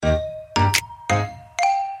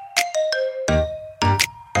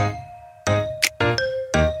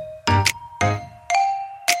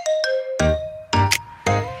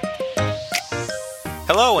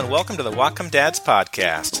and welcome to the Whatcom Dads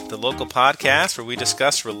Podcast, the local podcast where we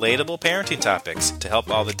discuss relatable parenting topics to help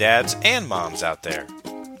all the dads and moms out there.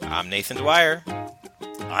 I'm Nathan Dwyer.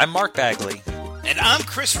 I'm Mark Bagley. And I'm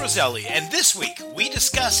Chris Roselli, and this week we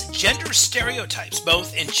discuss gender stereotypes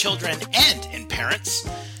both in children and in parents.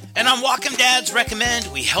 And on Whatcom Dads Recommend,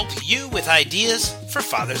 we help you with ideas for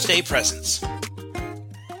Father's Day presents.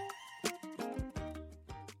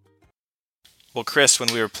 Well, Chris,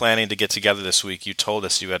 when we were planning to get together this week, you told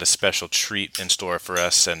us you had a special treat in store for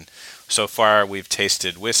us, and so far we've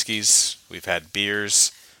tasted whiskeys, we've had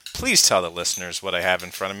beers. Please tell the listeners what I have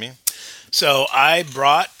in front of me. So I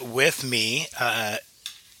brought with me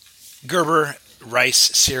Gerber rice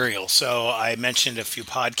cereal. So I mentioned a few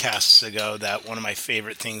podcasts ago that one of my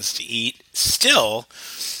favorite things to eat still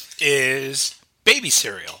is baby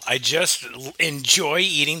cereal. I just enjoy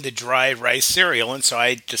eating the dry rice cereal, and so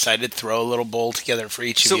I decided to throw a little bowl together for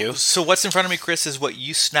each of you. So what's in front of me, Chris, is what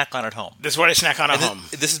you snack on at home. This is what I snack on at home.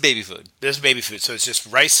 This is baby food. This is baby food. So it's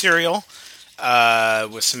just rice cereal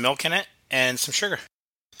with some milk in it and some sugar.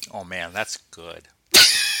 Oh, man, that's good.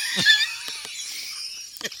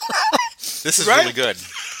 This is really good.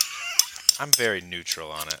 I'm very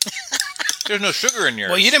neutral on it. There's no sugar in yours.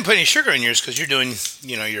 Well, you didn't put any sugar in yours because you're doing,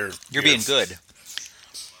 You're being good.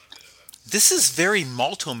 This is very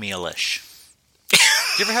Malt-O-Meal-ish. Did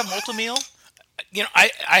you ever have Malt-O-Meal?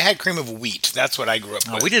 I had cream of wheat. That's what I grew up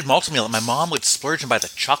with. We did Malt-O-Meal. My mom would splurge and buy the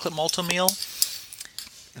chocolate Malt-O-Meal.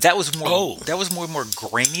 That was more. That was more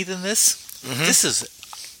grainy than this. Mm-hmm. This is.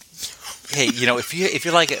 Hey, if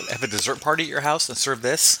you like have a dessert party at your house and serve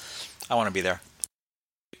this, I want to be there.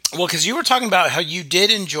 Well, because you were talking about how you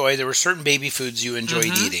did enjoy. There were certain baby foods you enjoyed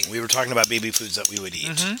eating. We were talking about baby foods that we would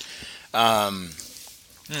eat.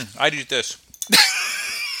 I'd eat this.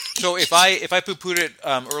 So if I poo-pooed it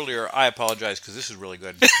earlier, I apologize because this is really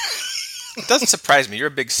good. It doesn't surprise me. You're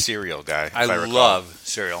a big cereal guy. I love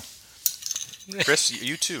cereal. Chris,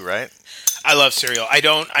 you too, right? I love cereal.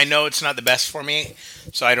 I know it's not the best for me,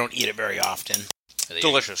 so I don't eat it very often.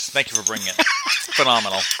 Delicious. Thank you for bringing it.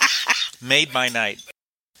 Phenomenal. Made my night.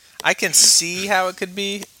 I can see how it could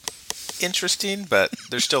be interesting, but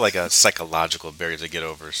there's still like a psychological barrier to get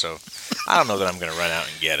over, so I don't know that I'm going to run out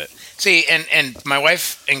and get it. See, and my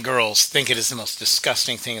wife and girls think it is the most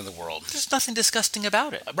disgusting thing in the world. There's nothing disgusting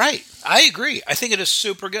about it. Right. I agree. I think it is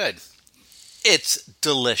super good. It's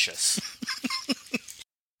delicious.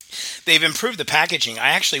 They've improved the packaging. I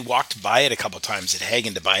actually walked by it a couple times at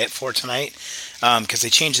Hagen to buy it for tonight because they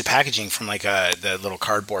changed the packaging from like the little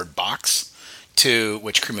cardboard box to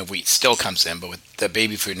which cream of wheat still comes in, but with the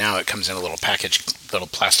baby food now it comes in a little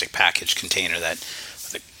plastic package container that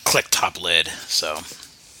with a click top lid. So,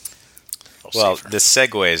 well, this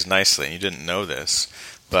segues nicely. You didn't know this,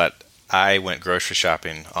 but I went grocery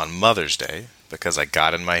shopping on Mother's Day because I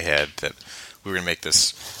got in my head that we were going to make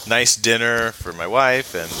this nice dinner for my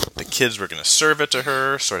wife, and the kids were going to serve it to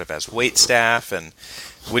her, sort of as wait staff. And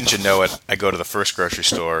wouldn't you know it, I go to the first grocery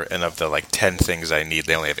store, and of the 10 things I need,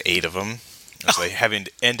 they only have 8 of them. So I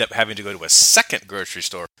end up having to go to a second grocery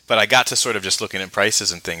store. But I got to sort of just looking at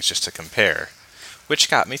prices and things just to compare,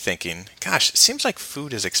 which got me thinking, gosh, it seems like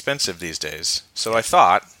food is expensive these days. So I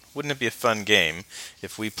thought, wouldn't it be a fun game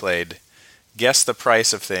if we played Guess the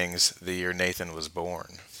Price of Things the year Nathan was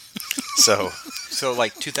born? So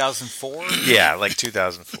like 2004? Yeah, like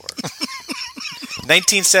 2004.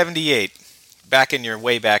 1978. Back in your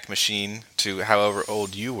Wayback Machine to however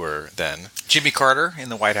old you were then. Jimmy Carter in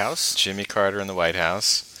the White House. Jimmy Carter in the White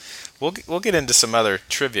House. We'll get into some other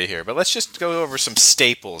trivia here, but let's just go over some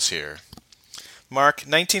staples here. Mark,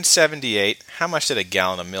 1978, how much did a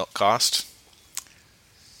gallon of milk cost?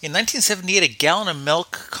 In 1978, a gallon of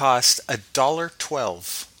milk cost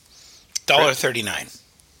 $1.12. $1.39.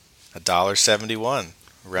 $1.71.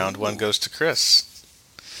 Round one goes to Chris.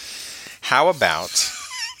 How about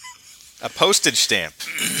a postage stamp,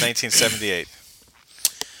 1978?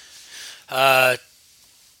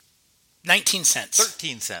 19 cents.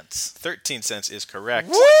 13 cents. 13 cents is correct.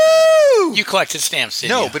 Woo! You collected stamps,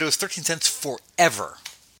 didn't you? No, but it was 13 cents forever.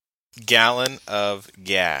 Gallon of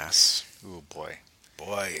gas. Oh, boy.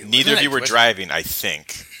 Neither of you were driving, I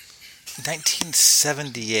think.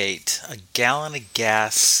 1978, a gallon of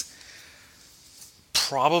gas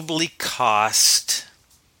probably cost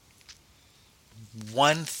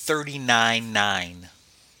 $1.39.9.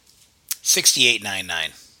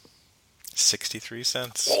 68.99. 63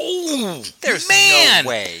 cents. Oh, there's man. No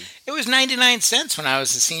way. It was 99 cents when I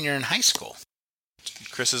was a senior in high school.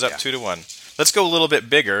 Chris is up 2-1. Let's go a little bit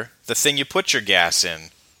bigger. The thing you put your gas in.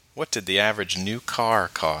 What did the average new car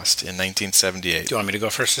cost in 1978? Do you want me to go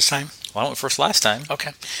first this time? Well, I went first last time.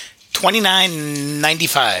 Okay.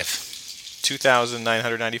 $29.95.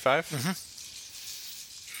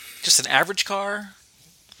 $2,995. Just an average car.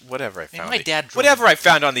 Whatever I found. My dad drove, whatever I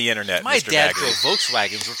found on the internet. My Mr. dad Bagley. drove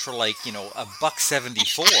Volkswagens, which were like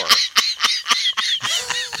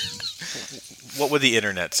 $1.74. What would the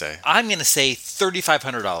internet say? I'm going to say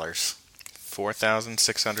 $3,500.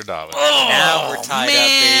 $4,600. Oh, now we're tied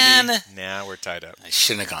up, baby. Now we're tied up. I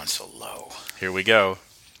shouldn't have gone so low. Here we go.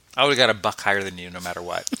 I would have got a buck higher than you, no matter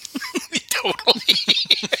what. Totally.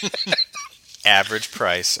 Average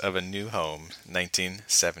price of a new home,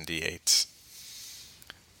 1978.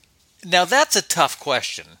 Now that's a tough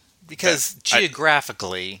question because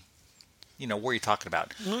geographically, where are you talking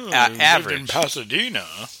about? Average in Pasadena.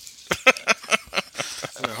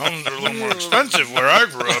 The homes are a little more expensive where I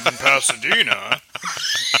grew up in Pasadena.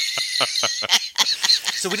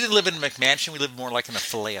 So we didn't live in a McMansion. We lived more like in a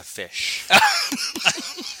fillet of fish.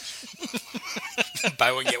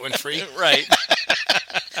 Buy one, get one free. Right.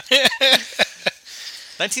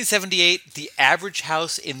 1978, the average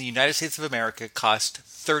house in the United States of America cost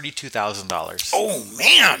 $32,000. Oh,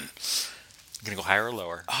 man. Gonna go higher or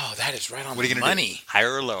lower? Oh, that is right on What are you the gonna money. do?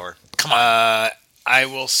 Higher or lower? Come on. I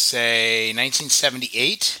will say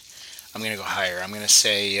 1978. I'm going to go higher. I'm going to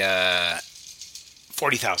say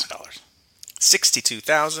 $40,000.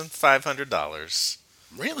 $62,500.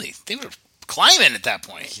 Really? They were climbing at that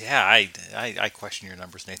point. Yeah, I question your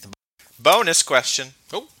numbers, Nathan. Bonus question.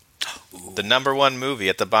 Oh. The number one movie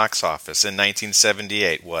at the box office in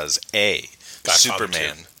 1978 was A. Godfather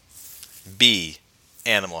Superman. B.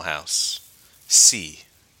 Animal House. C.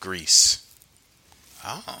 Grease.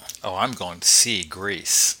 Oh, I'm going to see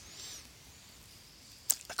Grease.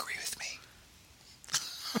 Agree with me.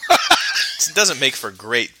 It doesn't make for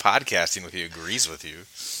great podcasting if he agrees with you.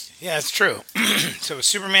 Yeah, it's true. So it was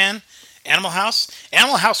Superman, Animal House.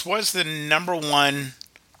 Animal House was the number one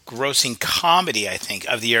grossing comedy, I think,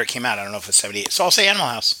 of the year it came out. I don't know if it's 78. So I'll say Animal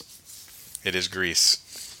House. It is Grease.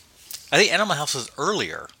 I think Animal House was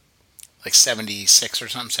earlier. Like 76 or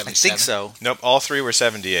something, 77? I think so. Nope, all three were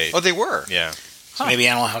 78. Oh, they were? Yeah. So maybe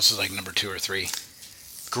Animal House is like number 2 or 3.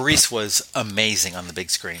 Grease was amazing on the big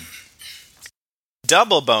screen.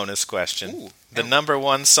 Double bonus question. Ooh. The number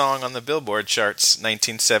one song on the Billboard charts,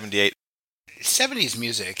 1978. 70s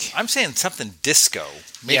music. I'm saying something disco.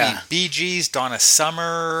 Maybe Yeah. Bee Gees, Donna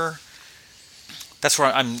Summer. That's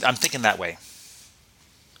where I'm thinking that way.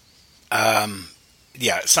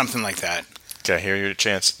 Yeah, something like that. Okay, here are your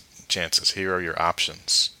chances. Here are your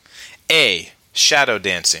options. A. Shadow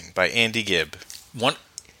Dancing by Andy Gibb.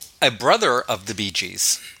 A brother of the Bee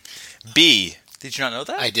Gees. B. Did you not know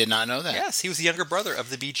that? I did not know that. Yes, he was the younger brother of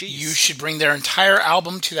the Bee Gees. You should bring their entire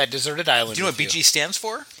album to that deserted island. Do you know what with Bee Gees stands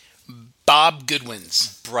for? Bob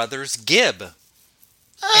Goodwin's. Brothers Gibb.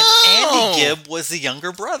 Oh. And Andy Gibb was the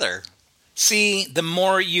younger brother. See, the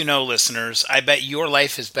more you know, listeners, I bet your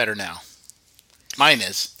life is better now. Mine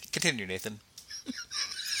is. Continue, Nathan.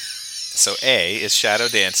 So A is Shadow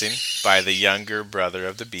Dancing by the younger brother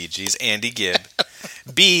of the Bee Gees, Andy Gibb.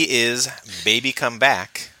 B is Baby Come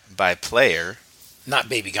Back by Player. Not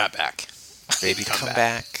Baby Got Back. Baby Come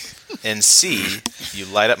Back. And C, You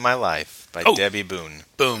Light Up My Life by Debbie Boone.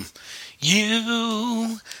 Boom.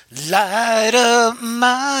 You light up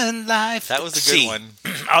my life. That was a good C. one.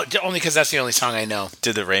 Only because that's the only song I know.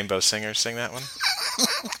 Did the Rainbow Singers sing that one?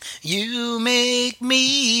 You make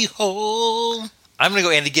me whole. I'm going to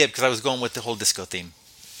go Andy Gibb because I was going with the whole disco theme.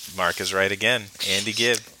 Mark is right again. Andy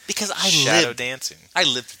Gibb. Because I Shadow lived Dancing. the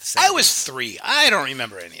 70s. I was 3. I don't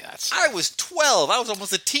remember any of that stuff. I was 12. I was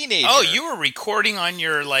almost a teenager. Oh, you were recording on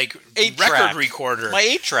your, like, 8-track. record recorder. My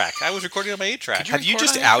 8-track. I was recording on my 8-track. Have you record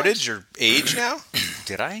just on your outed your age now?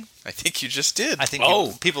 Did I? I think you just did. I think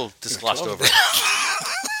people just glossed over it.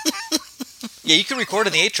 Yeah, you can record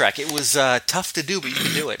on the 8-track. It was tough to do, but you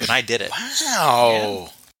can do it, and I did it. Wow.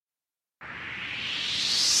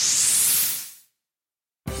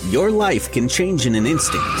 Your life can change in an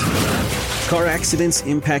instant. Car accidents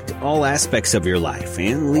impact all aspects of your life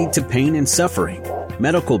and lead to pain and suffering,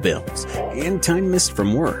 medical bills, and time missed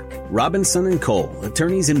from work. Robinson & Cole,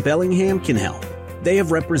 attorneys in Bellingham, can help. They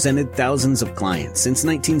have represented thousands of clients since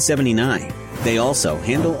 1979. They also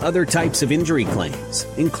handle other types of injury claims,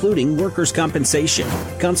 including workers' compensation.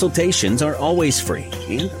 Consultations are always free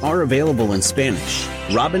and are available in Spanish.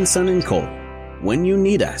 Robinson & Cole. When you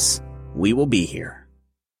need us, we will be here.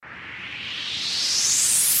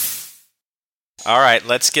 All right,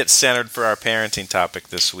 let's get centered for our parenting topic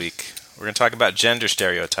this week. We're going to talk about gender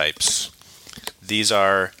stereotypes. These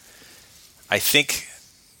are, I think,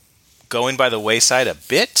 going by the wayside a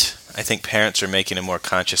bit. I think parents are making a more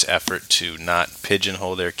conscious effort to not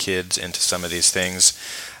pigeonhole their kids into some of these things.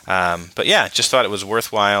 But yeah, just thought it was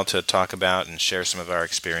worthwhile to talk about and share some of our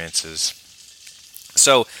experiences.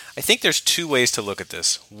 So I think there's two ways to look at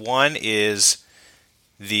this. One is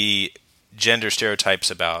the gender stereotypes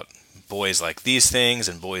about boys like these things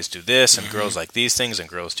and boys do this and girls like these things and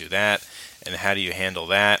girls do that, and how do you handle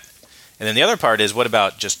that? And then the other part is, what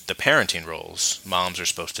about just the parenting roles? Moms are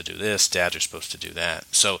supposed to do this, dads are supposed to do that.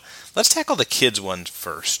 So let's tackle the kids one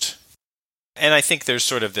first. And I think there's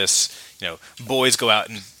sort of this, boys go out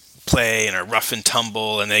and play and are rough and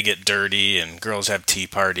tumble and they get dirty, and girls have tea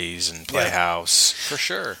parties and play house. For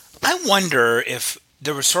sure. I wonder if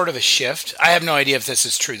there was sort of a shift. I have no idea if this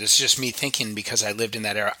is true. This is just me thinking because I lived in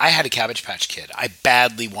that era. I had a Cabbage Patch Kid. I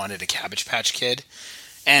badly wanted a Cabbage Patch Kid.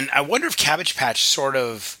 And I wonder if Cabbage Patch sort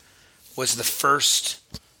of was the first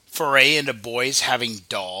foray into boys having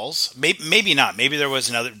dolls. Maybe not. Maybe there were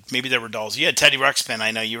dolls. You had Teddy Ruxpin. I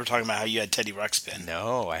know you were talking about how you had Teddy Ruxpin.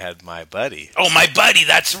 No, I had My Buddy. Oh, My Buddy.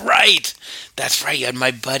 That's right. You had My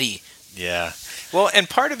Buddy. Yeah. Well, and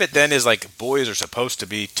part of it then is like boys are supposed to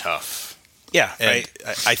be tough. Yeah, and right.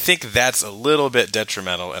 I think that's a little bit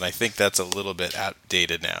detrimental, and I think that's a little bit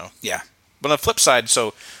outdated now. Yeah. But on the flip side,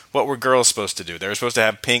 so what were girls supposed to do? They were supposed to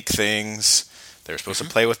have pink things. They were supposed to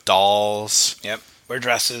play with dolls. Yep. Wear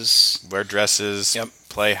dresses. Yep.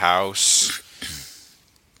 Play house.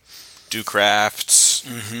 Do crafts.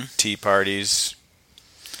 Tea parties.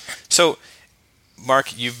 So,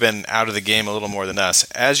 Mark, you've been out of the game a little more than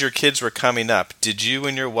us. As your kids were coming up, did you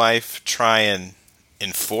and your wife try and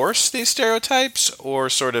enforce these stereotypes, or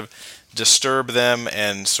sort of disturb them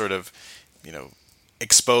and sort of,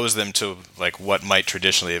 expose them to like what might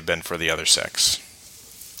traditionally have been for the other sex?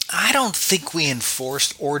 I don't think we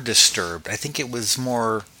enforced or disturbed. I think it was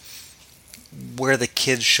more where the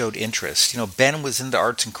kids showed interest. Ben was into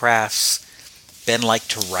arts and crafts. Ben liked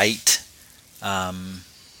to write.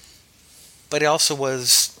 But he also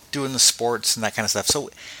was doing the sports and that kind of stuff. So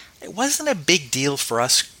it wasn't a big deal for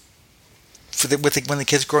us when the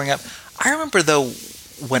kids growing up. I remember, though,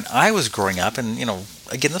 when I was growing up, and,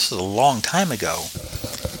 again, this was a long time ago,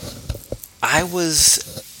 I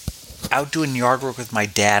was out doing yard work with my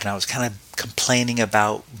dad, and I was kind of complaining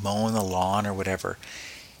about mowing the lawn or whatever.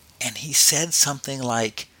 And he said something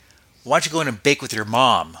like, "Why don't you go in and bake with your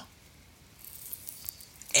mom?"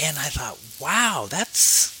 And I thought, wow,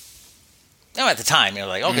 that's... at the time,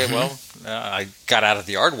 like, okay, well, I got out of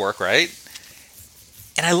the yard work, right?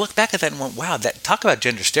 And I look back at that and went, wow, talk about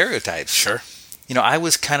gender stereotypes. Sure. I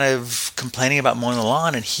was kind of complaining about mowing the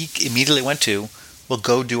lawn, and he immediately went to, well,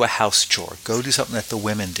 go do a house chore. Go do something that the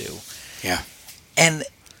women do. Yeah. And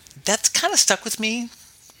that's kind of stuck with me,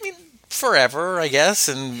 forever, I guess.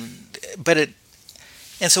 And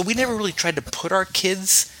so we never really tried to put our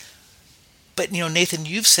kids. But, Nathan,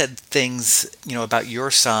 you've said things, about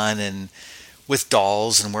your son and with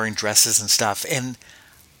dolls and wearing dresses and stuff. And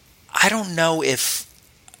I don't know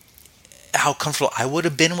how comfortable I would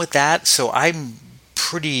have been with that. So I'm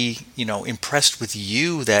pretty, impressed with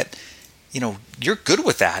you that, you're good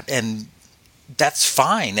with that, and that's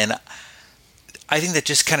fine. And I think that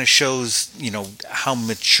just kind of shows, how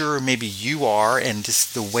mature maybe you are, and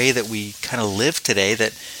just the way that we kind of live today,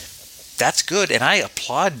 that's good. And I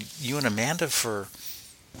applaud you and Amanda for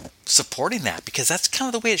supporting that, because that's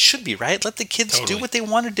kind of the way it should be, right? Let the kids do what they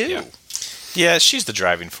want to do. Yeah, she's the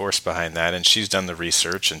driving force behind that, and she's done the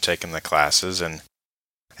research and taken the classes. And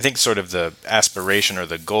I think sort of the aspiration or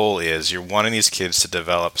the goal is you're wanting these kids to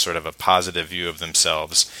develop sort of a positive view of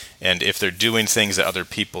themselves. And if they're doing things that other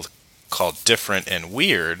people call different and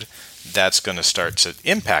weird, that's going to start to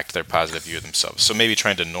impact their positive view of themselves. So maybe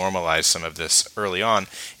trying to normalize some of this early on,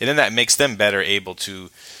 and then that makes them better able to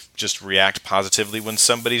just react positively when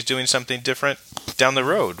somebody's doing something different down the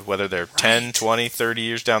road, whether they're 10, 20, 30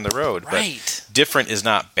 years down the road. But different is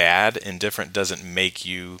not bad, and different doesn't make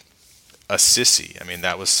you a sissy. I mean,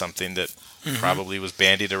 that was something that probably was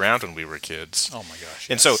bandied around when we were kids. Oh my gosh.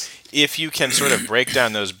 And so if you can sort of break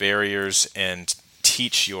down those barriers and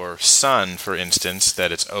teach your son, for instance,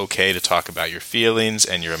 that it's okay to talk about your feelings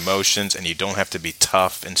and your emotions, and you don't have to be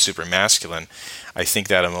tough and super masculine, I think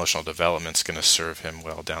that emotional development's going to serve him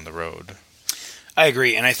well down the road. I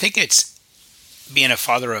agree. And I think it's, being a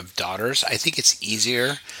father of daughters, I think it's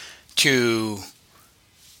easier to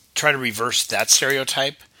try to reverse that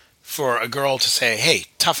stereotype for a girl to say, hey,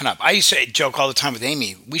 toughen up. I used to joke all the time with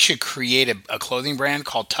Amy, we should create a clothing brand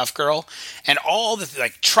called Tough Girl, and all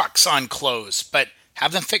the trucks on clothes, but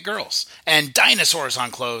have them fit girls, and dinosaurs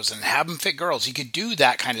on clothes and have them fit girls. You could do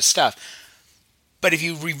that kind of stuff. But if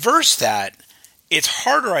you reverse that, it's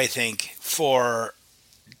harder, I think, for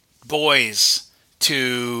boys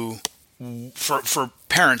to for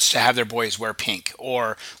parents to have their boys wear pink.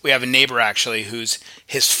 Or we have a neighbor actually who's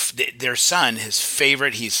their son, his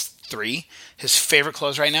favorite. He's 3. His favorite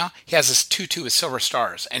clothes right now. He has this tutu with silver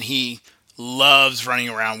stars, and he loves running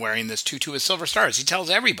around wearing this tutu with silver stars. He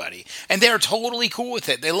tells everybody, and they're totally cool with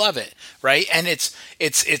it. They love it, right? And it's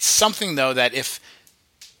something though that if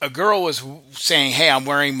a girl was saying, "Hey, I'm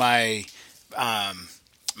wearing my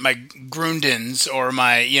my Grundens or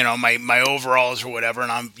my overalls or whatever,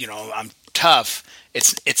 and I'm tough,"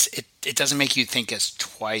 it doesn't make you think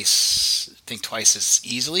twice as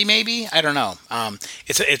easily. Maybe, I don't know.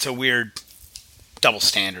 It's a weird double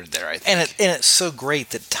standard there, I think. And it's so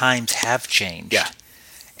great that times have changed. Yeah.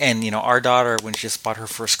 And our daughter, when she just bought her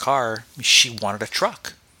first car, she wanted a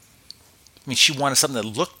truck. I mean, she wanted something that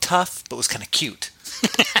looked tough but was kind of cute.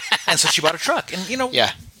 And so she bought a truck. And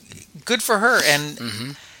yeah, good for her.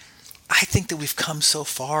 And I think that we've come so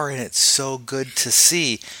far, and it's so good to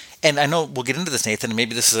see. And I know we'll get into this, Nathan, and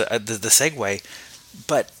maybe this is the segue,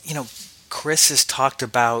 but Chris has talked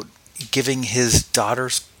about giving his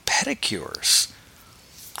daughters pedicures.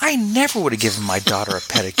 I never would have given my daughter a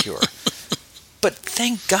pedicure. But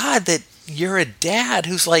thank God that you're a dad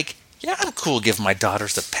who's like, yeah, I'm cool giving my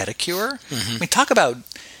daughters a pedicure. I mean, talk about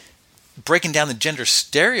breaking down the gender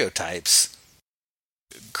stereotypes.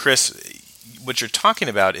 Chris, what you're talking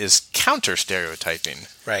about is counter-stereotyping.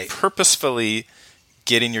 Right. Purposefully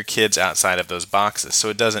getting your kids outside of those boxes so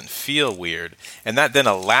it doesn't feel weird. And that then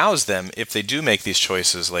allows them, if they do make these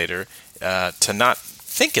choices later, to not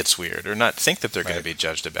think it's weird or not think that they're going to be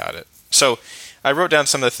judged about it. So I wrote down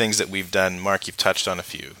some of the things that we've done. Mark, you've touched on a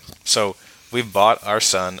few. So we've bought our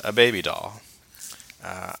son a baby doll.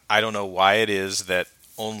 I don't know why it is that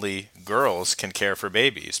only girls can care for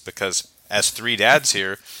babies, because as 3 dads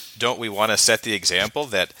here, don't we want to set the example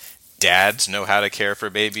that dads know how to care for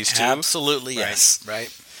babies too? Absolutely, yes.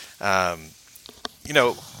 Right.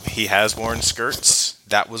 He has worn skirts.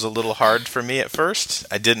 That was a little hard for me at first.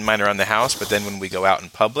 I didn't mind around the house, but then when we go out in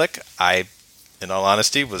public, I, in all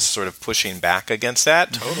honesty, was sort of pushing back against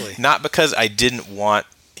that. Totally. Not because I didn't want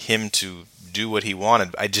him to do what he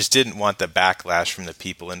wanted. I just didn't want the backlash from the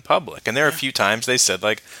people in public. And there are a few times they said,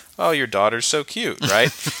 like, "Oh, your daughter's so cute,"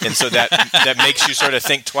 right? And so that makes you sort of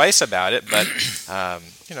think twice about it. But, and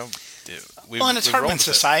it's hard when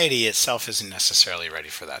society itself isn't necessarily ready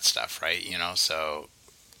for that stuff, right? So...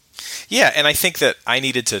 Yeah, and I think that I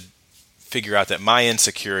needed to figure out that my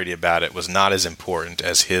insecurity about it was not as important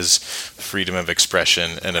as his freedom of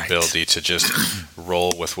expression and ability to just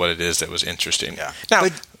roll with what it is that was interesting. Yeah. Now,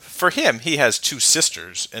 for him, he has 2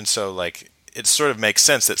 sisters, and so it sort of makes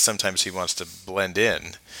sense that sometimes he wants to blend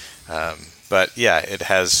in. But yeah, it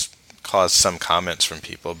has caused some comments from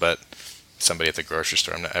people, but somebody at the grocery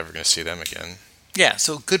store, I'm not ever going to see them again. Yeah,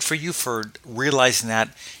 so good for you for realizing that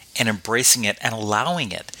and embracing it and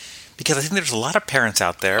allowing it. Because I think there's a lot of parents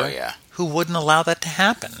out there who wouldn't allow that to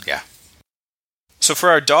happen. Yeah. So for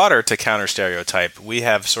our daughter to counter-stereotype, we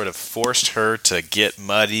have sort of forced her to get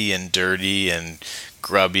muddy and dirty and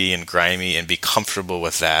grubby and grimy and be comfortable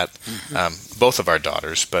with that. Both of our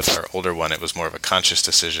daughters, but our older one, it was more of a conscious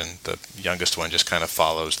decision. The youngest one just kind of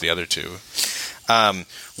follows the other 2.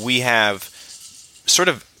 We have sort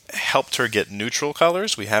of helped her get neutral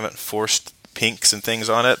colors. We haven't forced pinks and things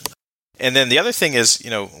on it. And then the other thing is,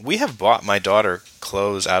 we have bought my daughter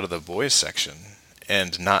clothes out of the boys section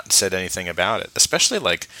and not said anything about it, especially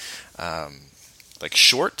like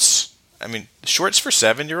shorts. I mean, shorts for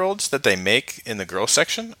 7-year-olds that they make in the girls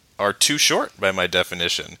section are too short by my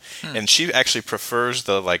definition. And she actually prefers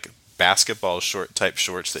the basketball short type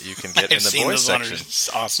shorts that you can get in the boys section.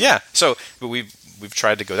 Awesome. Yeah. So we've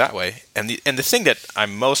tried to go that way. And the thing that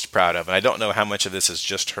I'm most proud of, and I don't know how much of this is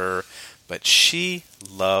just her, but she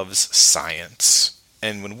loves science.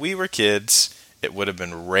 And when we were kids, it would have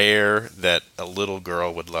been rare that a little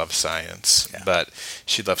girl would love science. Yeah. But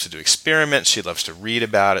she loves to do experiments. She loves to read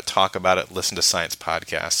about it, talk about it, listen to science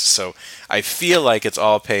podcasts. So I feel like it's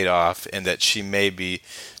all paid off, and that she may be,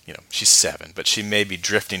 she's 7, but she may be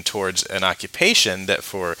drifting towards an occupation that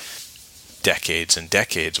for decades and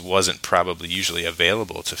decades wasn't probably usually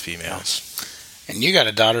available to females. And you got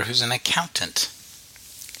a daughter who's an accountant.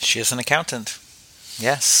 She is an accountant.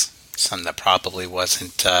 Yes. Something that probably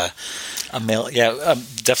wasn't a male. Yeah,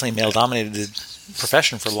 definitely male-dominated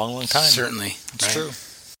profession for a long, long time. Certainly, it's true.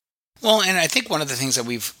 Well, and I think one of the things that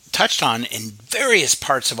we've touched on in various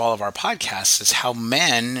parts of all of our podcasts is how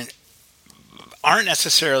men aren't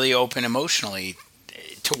necessarily open emotionally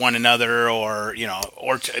to one another, or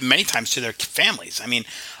many times to their families. I mean,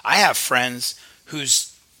 I have friends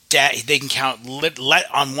whose dad they can count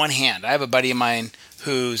on one hand. I have a buddy of mine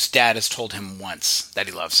whose dad has told him once that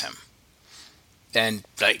he loves him. and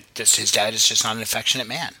like just his dad is just not an affectionate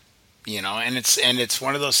man, and it's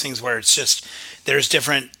one of those things where it's just there's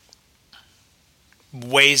different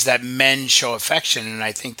ways that men show affection, and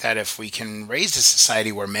I think that if we can raise a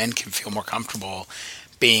society where men can feel more comfortable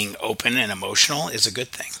being open and emotional is a good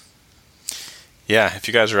thing. Yeah, if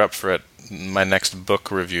you guys are up for it, my next book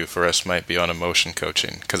review for us might be on emotion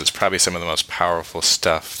coaching, because it's probably some of the most powerful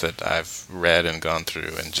stuff that I've read and gone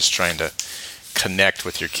through, and just trying to connect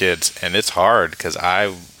with your kids. And it's hard because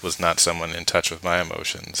I was not someone in touch with my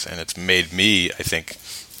emotions, and it's made me, I think,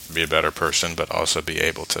 be a better person, but also be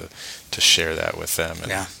able to share that with them. And,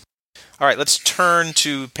 yeah. All right, let's turn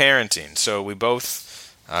to parenting. So we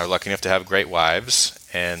both are lucky enough to have great wives,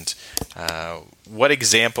 and what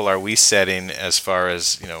example are we setting as far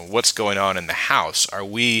as what's going on in the house? Are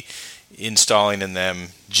we installing in them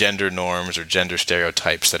gender norms or gender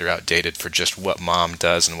stereotypes that are outdated for just what mom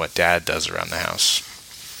does and what dad does around the house?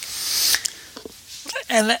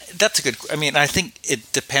 And that's a good. I mean, I think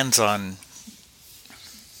it depends on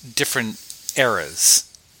different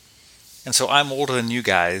eras. And so I'm older than you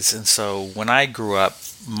guys, and so when I grew up,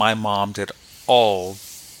 my mom did all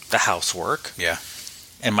the housework. Yeah.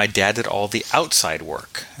 And my dad did all the outside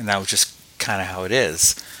work, and that was just kind of how it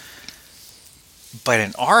is. But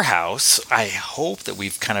in our house, I hope that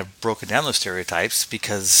we've kind of broken down those stereotypes,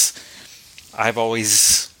 because I've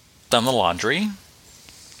always done the laundry.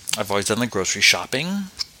 I've always done the grocery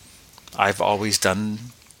shopping. I've always done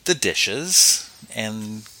the dishes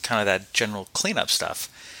and kind of that general cleanup stuff.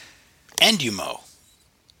 And you mow.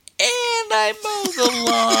 And I mow the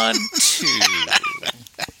lawn too.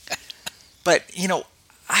 But,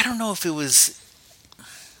 I don't know if it was...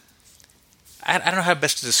 I don't know how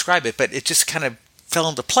best to describe it, but it just kind of fell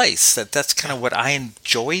into place. That's kind of what I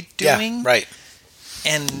enjoyed doing. Yeah, right.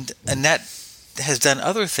 And Annette has done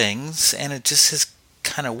other things, and it just has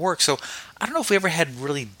kind of worked. So I don't know if we ever had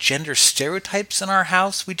really gender stereotypes in our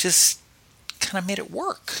house. We just kind of made it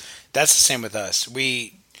work. That's the same with us.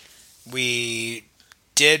 We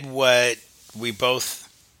did what we both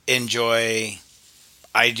enjoy.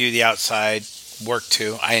 I do the outside work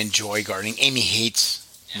too. I enjoy gardening. Amy hates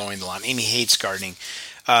mowing the lawn. Amy hates gardening.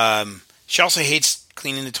 She also hates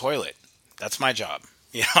cleaning the toilet. That's my job.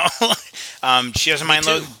 She doesn't mind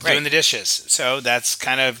doing the dishes. So that's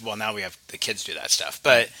kind of, well, now we have the kids do that stuff.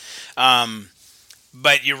 But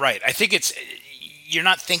you're right. I think you're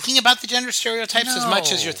not thinking about the gender stereotypes as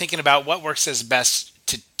much as you're thinking about what works as best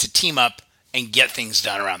to team up and get things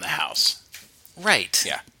done around the house. Right.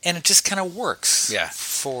 Yeah. And it just kind of works. Yeah.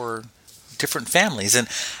 For different families. And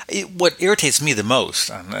what irritates me the most,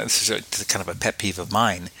 and this is kind of a pet peeve of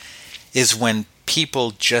mine, is when people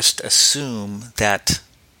just assume that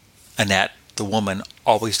Annette, the woman,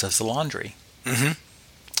 always does the laundry.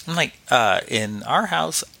 Mm-hmm. I'm like, in our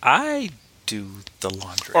house, I do the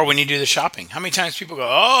laundry. Or when you do the shopping. How many times people go,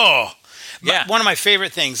 oh! Yeah. One of my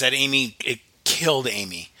favorite things that it killed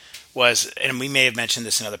Amy was, and we may have mentioned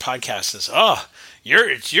this in other podcasts, is, oh,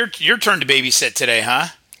 it's your turn to babysit today, huh?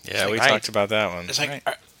 Yeah, we talked about that one. It's like,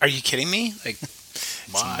 are you kidding me? Like,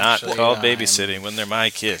 it's not called babysitting when they're my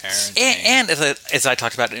kids. And as I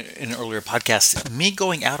talked about in an earlier podcast, me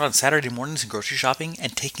going out on Saturday mornings and grocery shopping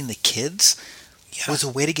and taking the kids was a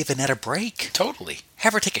way to give Annette a break. Totally.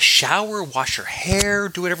 Have her take a shower, wash her hair,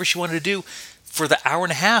 do whatever she wanted to do for the hour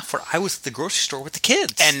and a half where I was at the grocery store with the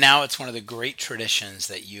kids. And now it's one of the great traditions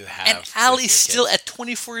that you have. And Allie still, at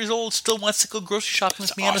 24 years old, still wants to go grocery shopping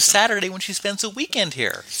with me on a Saturday when she spends a weekend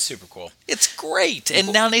here. Super cool. It's great.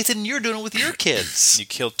 And now, Nathan, you're doing it with your kids. You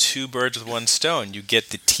kill two birds with one stone. You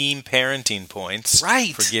get the team parenting points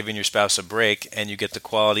for giving your spouse a break, and you get the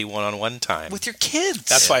quality one-on-one time. With your kids.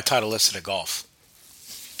 That's why I taught Alyssa to golf.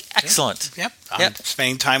 Excellent. Yep. I'm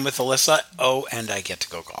spending time with Alyssa. Oh, and I get to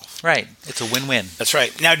go golf. Right. It's a win-win. That's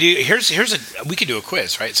right. Now, we could do a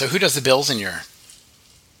quiz, right? So, who does the bills in your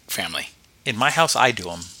family? In my house, I do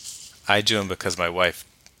them. I do them because my wife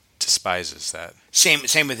despises that.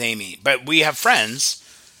 Same with Amy. But we have friends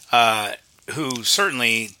who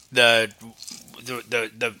certainly the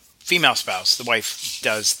female spouse, the wife,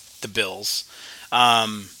 does the bills.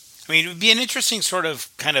 It would be an interesting sort of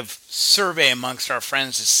kind of survey amongst our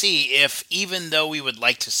friends to see if, even though we would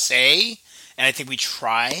like to say, and I think we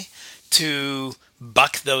try to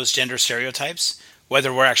buck those gender stereotypes,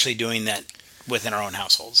 whether we're actually doing that within our own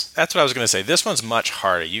households. That's what I was going to say. This one's much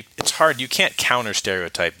harder. It's hard. You can't counter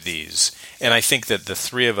stereotype these. And I think that the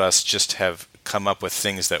three of us just have come up with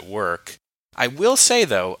things that work. I will say,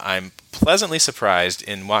 though, I'm pleasantly surprised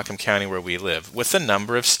in Whatcom County, where we live, with the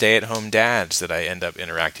number of stay-at-home dads that I end up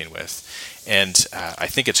interacting with. And I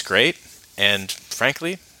think it's great. And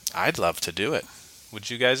frankly, I'd love to do it. Would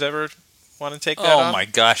you guys ever want to take that on? Oh my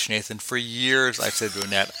gosh, Nathan! For years I've said to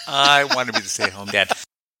Annette, I want to be the stay-at-home dad.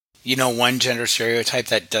 You know, one gender stereotype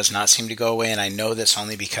that does not seem to go away, and I know this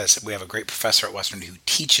only because we have a great professor at Western who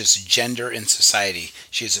teaches gender in society.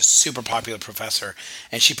 She is a super popular professor,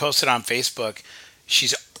 and she posted on Facebook.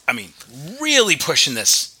 She's, really pushing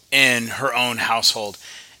this in her own household.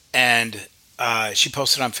 And she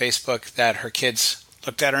posted on Facebook that her kids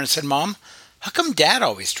looked at her and said, "Mom, how come Dad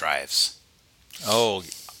always drives?" Oh,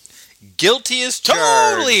 guilty as charged.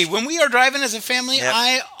 Totally. When we are driving as a family,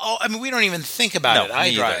 Yep. we don't even think about it.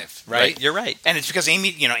 I drive, right? You're right. And it's because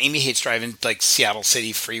Amy hates driving like Seattle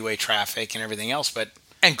City freeway traffic and everything else, but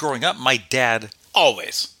And growing up, my dad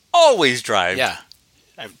always drives. Yeah.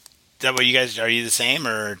 Is that what you guys, are you the same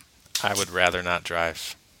or? I would rather not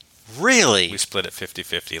drive. Really? We split it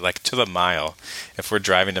 50-50, like to the mile. If we're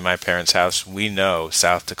driving to my parents' house, we know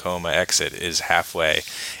South Tacoma exit is halfway,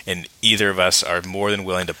 and either of us are more than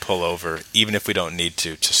willing to pull over, even if we don't need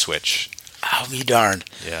to switch. I'll be darned.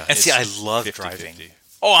 Yeah. And see, I it's love 50-50. driving.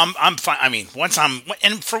 Oh, I'm fine.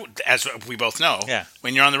 As we both know, Yeah.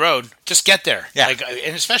 when you're on the road, just get there. Yeah.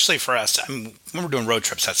 And especially for us, when we're doing road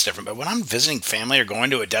trips, that's different. But when I'm visiting family or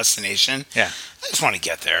going to a destination, Yeah. I just want to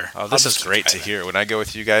get there. Oh, this I'll is just great to drive it. hear. When I go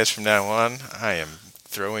with you guys from now on, I am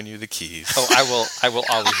throwing you the keys. Oh, I will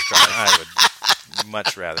always drive. I would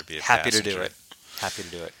much rather be a Happy to passenger. do it. Happy to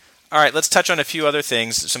do it. All right, let's touch on a few other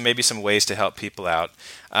things, maybe some ways to help people out.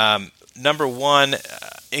 Number one,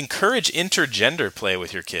 encourage intergender play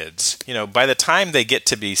with your kids. You know, by the time they get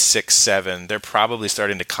to be 6, 7, they're probably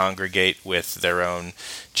starting to congregate with their own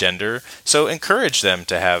gender. So encourage them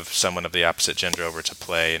to have someone of the opposite gender over to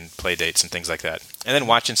play and play dates and things like that. And then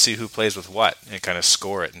watch and see who plays with what and kind of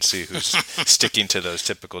score it and see who's sticking to those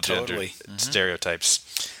typical gender Totally.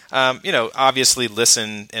 stereotypes. Obviously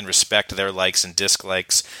listen and respect their likes and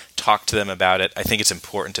dislikes. Talk to them about it. I think it's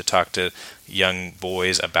important to talk to young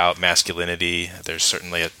boys about masculinity. There's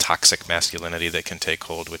certainly a toxic masculinity that can take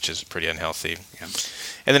hold, which is pretty unhealthy. Yeah.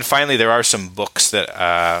 And then finally, there are some books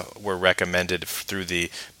that were recommended through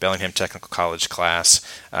the Bellingham Technical College class.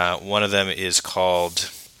 One of them is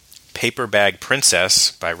called Paper Bag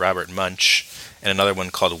Princess by Robert Munch, and another one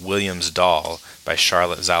called William's Doll by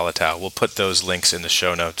Charlotte Zolotow. We'll put those links in the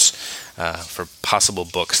show notes for possible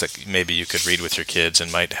books that maybe you could read with your kids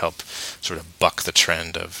and might help sort of buck the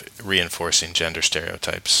trend of reinforcing gender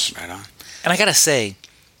stereotypes. Right on. And I got to say,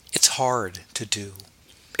 it's hard to do.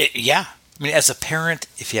 Yeah. I mean, as a parent,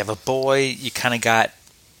 if you have a boy, you kind of got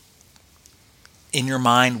in your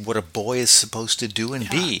mind what a boy is supposed to do and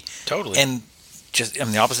be. Totally. And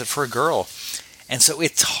the opposite for a girl. And so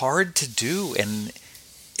it's hard to do, and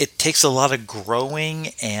it takes a lot of growing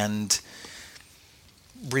and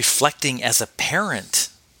reflecting as a parent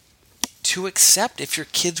to accept if your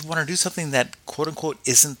kids want to do something that quote unquote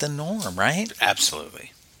isn't the norm, right?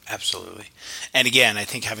 Absolutely. And again, I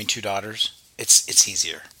think having 2 daughters, it's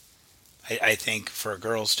easier. I think for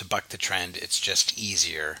girls to buck the trend, it's just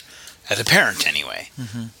easier, as a parent anyway,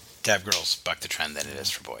 to have girls buck the trend than it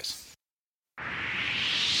is for boys.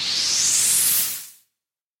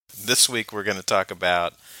 This week we're going to talk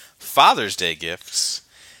about Father's Day gifts.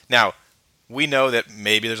 Now, we know that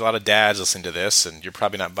maybe there's a lot of dads listening to this, and you're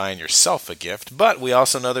probably not buying yourself a gift, but we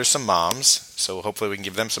also know there's some moms, so hopefully we can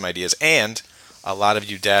give them some ideas. And a lot of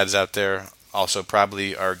you dads out there also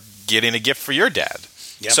probably are getting a gift for your dad.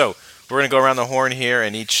 Yep. So we're going to go around the horn here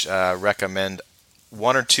and each recommend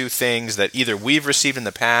 1 or 2 things that either we've received in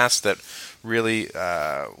the past that really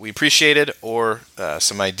we appreciated, or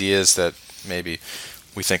some ideas that maybe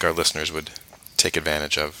we think our listeners would take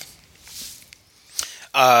advantage of.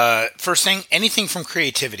 First thing, anything from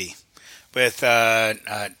creativity. With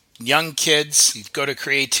young kids, you go to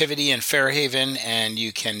Creativity in Fairhaven and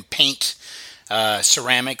you can paint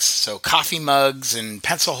ceramics, so coffee mugs and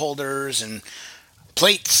pencil holders and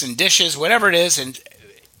plates and dishes, whatever it is. And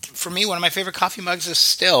for me, one of my favorite coffee mugs is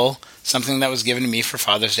still something that was given to me for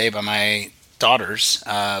Father's Day by my daughters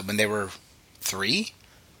when they were 3.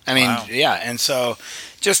 I mean, Wow. Yeah, and so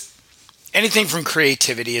just anything from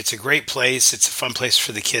Creativity. It's a great place. It's a fun place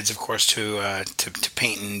for the kids, of course, to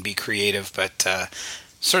paint and be creative, but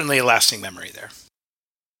certainly a lasting memory there.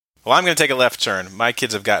 Well, I'm going to take a left turn. My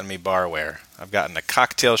kids have gotten me barware. I've gotten a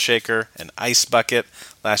cocktail shaker, an ice bucket.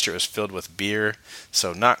 Last year it was filled with beer,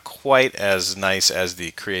 so not quite as nice as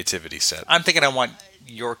the Creativity set. I'm thinking I want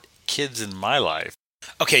your kids in my life.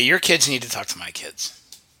 Okay, your kids need to talk to my kids.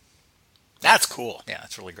 That's cool. Yeah,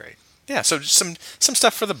 that's really great. Yeah, so just some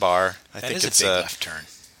stuff for the bar. I That think is it's a big left turn.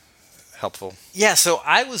 helpful. Yeah, so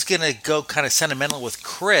I was going to go kind of sentimental with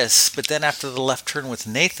Chris, but then after the left turn with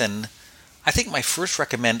Nathan, I think my first I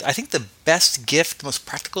think the best gift, most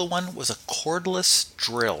practical one, was a cordless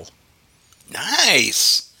drill.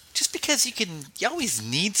 Nice. Just because you always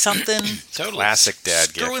need something. Totally. Classic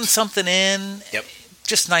dad gift. Screwing something in. Yep.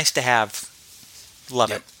 Just nice to have.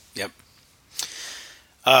 Love it. Yep.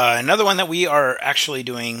 Another one that we are actually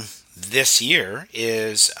doing this year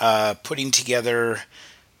is putting together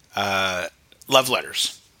love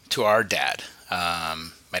letters to our dad.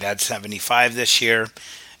 My dad's 75 this year.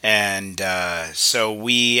 And so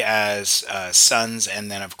we as sons and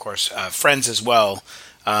then, of course, friends as well,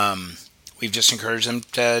 we've just encouraged them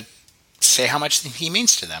to say how much he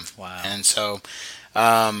means to them. Wow. And so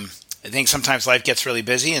I think sometimes life gets really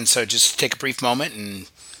busy, and so just take a brief moment and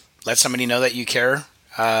let somebody know that you care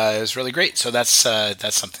is really great. So that's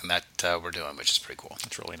something that we're doing, which is pretty cool.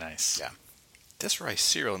 It's really nice. Yeah. This rice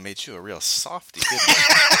cereal made you a real softie, didn't it?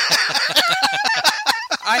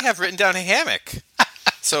 I have written down a hammock.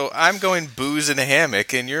 So I'm going booze in a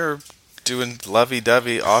hammock, and you're doing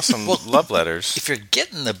lovey-dovey, awesome love letters. If you're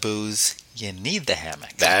getting the booze, you need the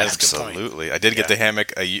hammock. That is a good point. Absolutely. I did get the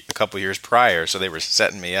hammock a couple years prior, so they were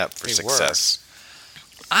setting me up for success.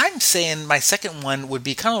 I'm saying my second one would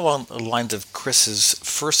be kind of along the lines of Chris's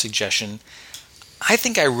first suggestion. I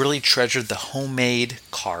think I really treasured the homemade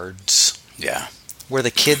cards. Yeah. Where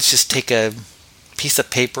the kids just take a piece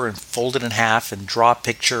of paper and fold it in half and draw a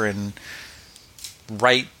picture and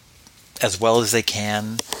write as well as they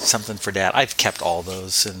can something for Dad. I've kept all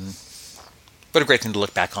those, and what a great thing to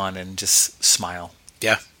look back on and just smile.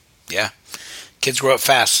 Yeah. Kids grow up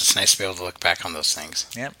fast. It's nice to be able to look back on those things.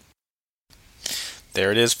 Yep.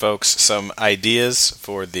 There it is, folks. Some ideas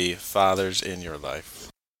for the fathers in your life.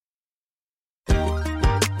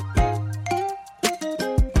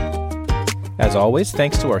 As always,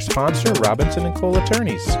 thanks to our sponsor, Robinson & Cole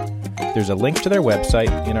Attorneys. There's a link to their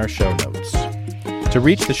website in our show notes. To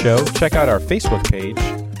reach the show, check out our Facebook page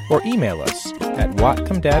or email us at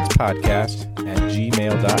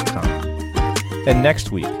whatcomedadspodcast@gmail.com. And next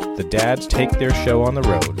week, the dads take their show on the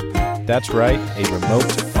road. That's right, a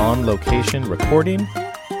remote, on-location recording.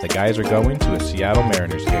 The guys are going to a Seattle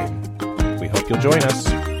Mariners game. We hope you'll join us.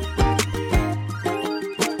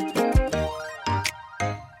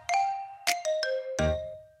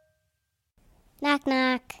 Knock,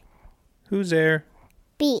 knock. Who's there?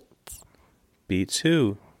 Beats. Beats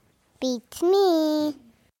who? Beats me.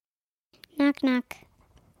 Knock, knock.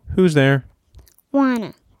 Who's there?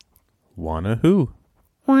 Wanna. Wanna who?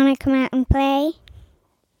 Wanna come out and play?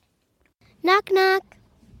 Knock, knock.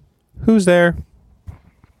 Who's there?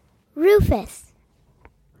 Rufus.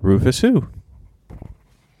 Rufus who?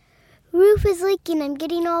 Roof is leaking. I'm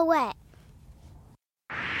getting all wet.